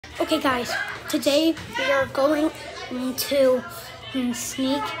Okay guys, today we are going to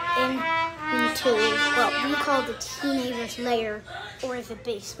sneak into what we call the teenager's lair, or the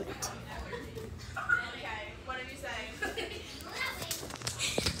basement. What did you say?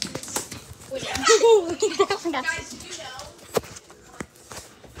 Guys, did you know?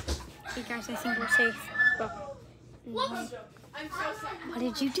 Hey guys, I think we're safe. Well, I'm so sorry. what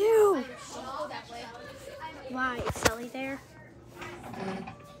did you do? Why? Is Sully there?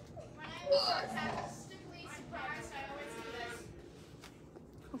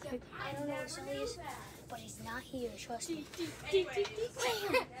 Okay. I don't know where Sully is, but he's not here, trust me.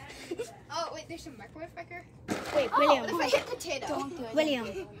 Oh, wait, there's some microwave back here? Wait, William. What if I hit potato? Don't do it.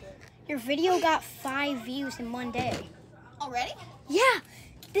 William, your video got 5 views in one day. Already? Yeah.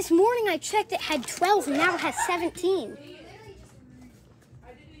 This morning I checked, it had 12 and now it has 17.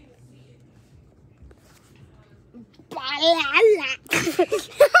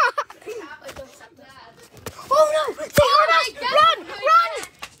 Oh no! They heard us! Run! Run!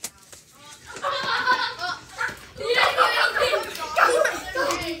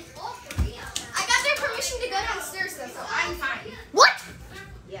 I got their permission to go downstairs though, so I'm fine. What?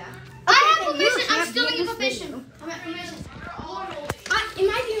 Yeah. I have permission. I'm still getting permission. I'm at permission. Am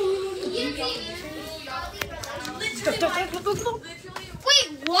I the only one? Wait,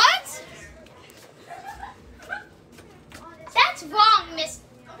 what? That's wrong, Miss.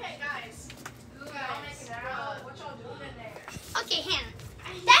 Okay, guys. What y'all doing in there? Okay, Hannah.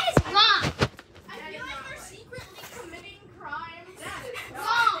 That is wrong. I feel like you're secretly committing crimes.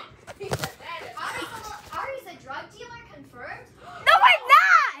 Wrong. Ari's a drug dealer confirmed? No, I'm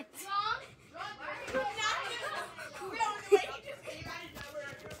not! Wrong.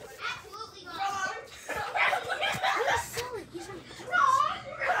 Absolutely wrong.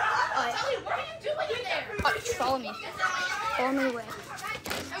 Follow me. Follow me away.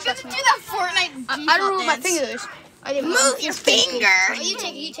 I'm gonna do that Fortnite. I don't know what my finger is. Move your finger. You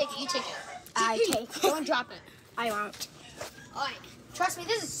take it. You take it. You take it. I take. Don't drop it. I won't. Alright. Trust me,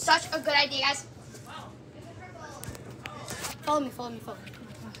 this is such a good idea, guys. Follow me, follow me, follow me.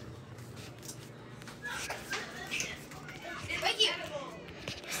 Right here.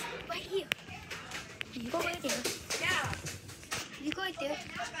 Right here. You go right there. Yeah. You go right there.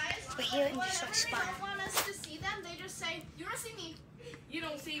 Right here and just like spy. They don't want us to see them. They just say, "You don't see me. You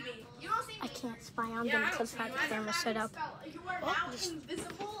don't see me. You don't see me." I can't spy on Yeah, them I don't because see I you. have the camera set up. You are now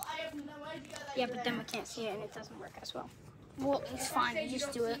invisible. I have no idea that Yeah, you're but then we there. can't see it and it doesn't work as well. Well, it's fine. Say You you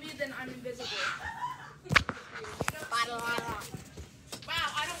just don't do see it. me, then I'm invisible.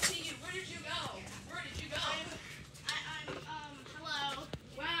 Wow, I don't see you. Where did you go? Where did you go? Hello.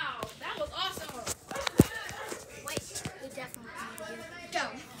 Wow, that was awesome. Wait, we definitely can't hear. Go.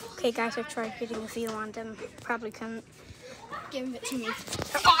 Okay, guys, I've tried getting a view on them. Probably couldn't. Give it to me.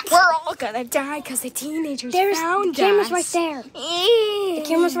 We're all gonna die because the teenagers found the camera's right there. The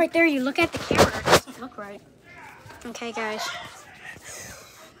camera's right there. You look at the camera. It doesn't look right. Okay, guys.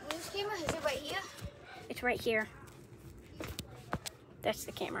 Which camera is it right here? It's right here. That's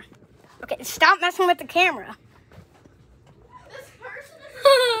the camera. Okay, stop messing with the camera. This person is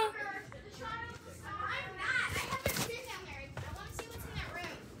I'm not. I haven't been down there. I want to see what's in that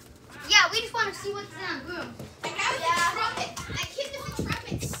room. Yeah, we just want to see what's in that room. I got the trumpet. I kicked the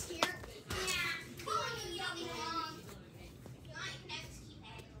trumpet. Scared me. Yeah.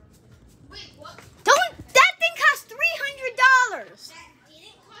 Wait, what? Don't. That thing cost $300. That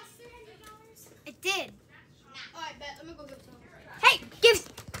didn't cost $300? It did. Nah. Alright, bet. Let me go give it to him. Hey, give. It's as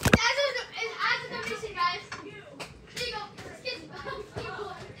a donation, guys. Here you go. Get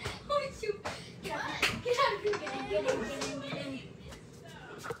oh, shoot. Get out of here. Get in.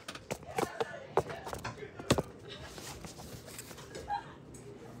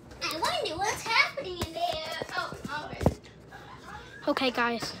 I wonder what's happening in there. Oh, okay. Okay,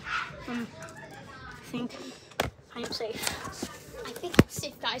 guys. I think I am safe. I think I'm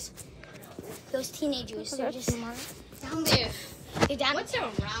safe, guys. Those teenagers, they're just down there. They're down. What's a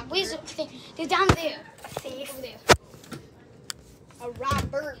robber? Where's the? They're down there. Over there. A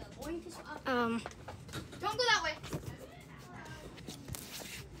robber. Don't go that way.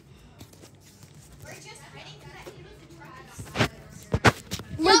 We're just heading to that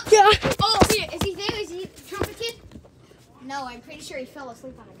My God. Oh, here. Is he there? Is he the trumpet kid? No, I'm pretty sure he fell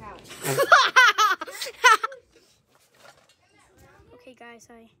asleep on the couch. Okay, guys,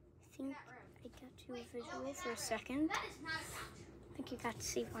 I think I got you a visual for a second. That is not a couch. I think you got to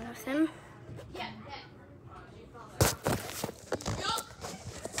see one of them. Yeah.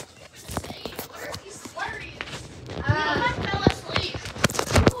 I fell asleep.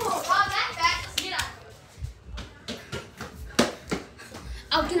 Oh, wow, that's bad. Get up.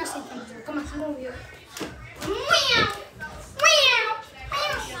 I'll do not safe from here. Come on, come over here. Meow! Meow!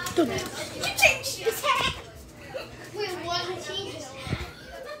 Meow! You changed his hat! Wait, what? He changed his hat?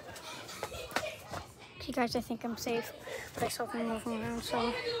 Okay, guys, I think I'm safe. But I saw them moving around, so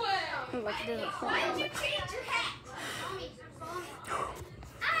I'm about to do it for a little bit.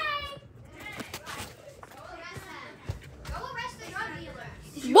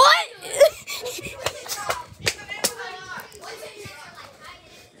 What?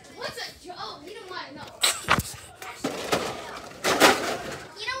 What's a joke? You don't want to know.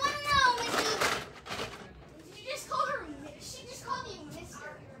 You don't want to know, Mister. You just called her. She just called you Mister.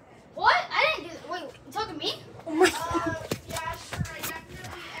 What? I didn't do that. Wait, you talking to me? Oh my Yeah, sure. I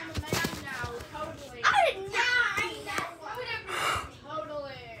definitely am a man now. Totally. I did not.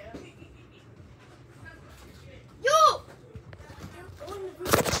 Totally. You.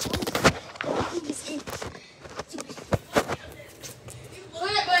 Go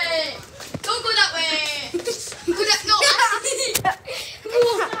that way. Don't go that way. Go that. No.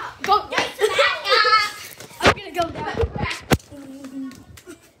 Go. I'm gonna go that way.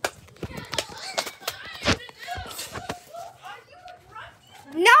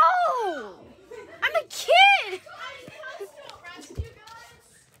 No! I'm a kid!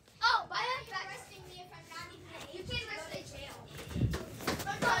 Oh, why are you arresting me if I'm not even? You can't arrest me in jail.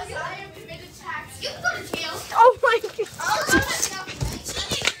 Because I am committed tax. You can go to jail. Oh my god!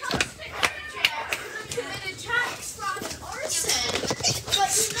 Committed tax fraud and arson.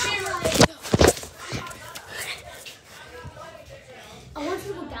 I want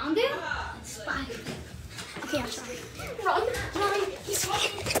you to go down there. Spy. Okay, I'm sorry. Run. He's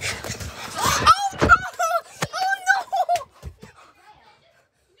running. Oh no! Oh no!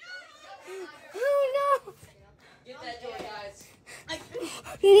 Oh no! Get that door, guys.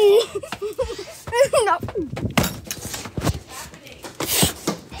 No.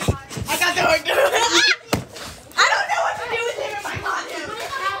 I got the door. I don't know what to do with him if I caught him.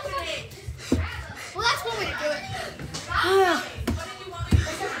 Well, that's one way to do it. Ah.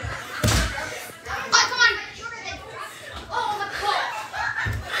 Oh, come on. Oh, let's go.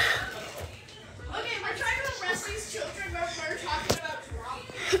 Okay, we're trying to arrest these children, but we're talking about drop.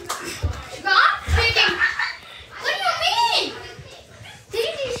 Drop kicking. What do you mean? Did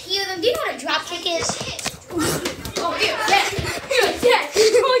you just hear them? Do you know what a drop kick is? Oh, here, there. Here, there.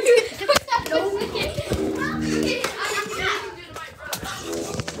 Oh, dude. Put that nose in it.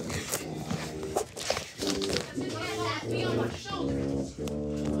 Be on my shoulder.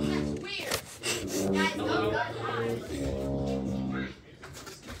 That's weird. Guys, don't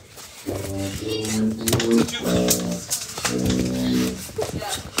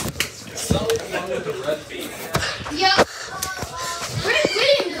Yeah. Where did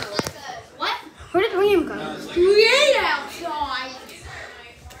William go? What? Where did William go? Way outside.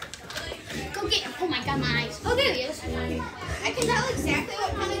 Go get him. Oh my god, my eyes. Oh, there he is. I can tell exactly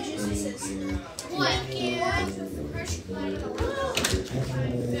what kind of juice this is. What?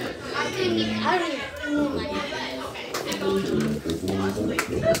 I couldn't even. I don't even. Oh my god.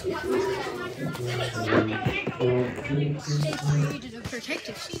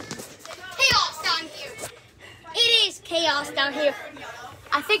 Chaos down here. It is chaos down here.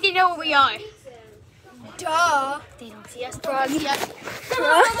 I think you know where we are. Duh. They don't see us. Frog. Yes.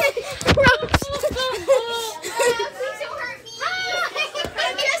 Frog. Please don't hurt me.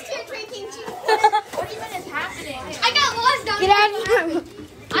 I'm just here drinking too. What even is happening? I got lost down Get here. out of here.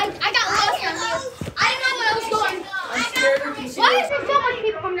 I got lost down here. I didn't know where I was going. Why is there so much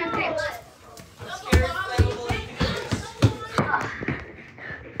people coming downstairs?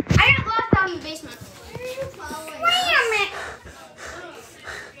 I got lost down in the basement. Wait a minute.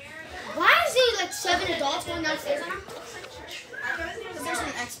 Why is there like 7 adults going downstairs now? There's an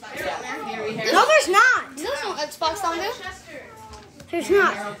Xbox down there. No, there's not. There's no Xbox down there. There's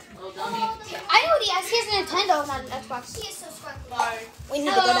not. I know what he has. He has a Nintendo, not an Xbox. He is so scruffy. We need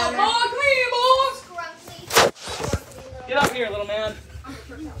to go down there. Scruffy. Get up here, little man.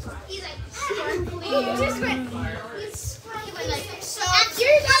 He's like, scruffy. He's scruffy. Like, so you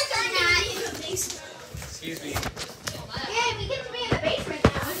guys are not in the basement. Excuse me. Yeah, we get to be in the basement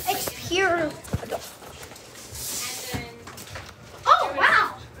now. It's pure. Oh, wow.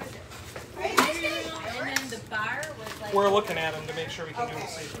 We're looking at him to make sure we can do it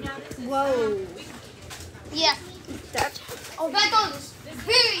safely. Whoa. Yeah. That. Oh, that dog is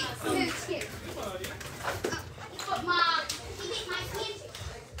very, very scared. But Mom, he ate my candy.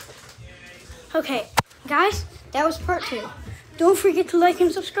 Okay, guys, that was part 2. Don't forget to like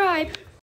and subscribe.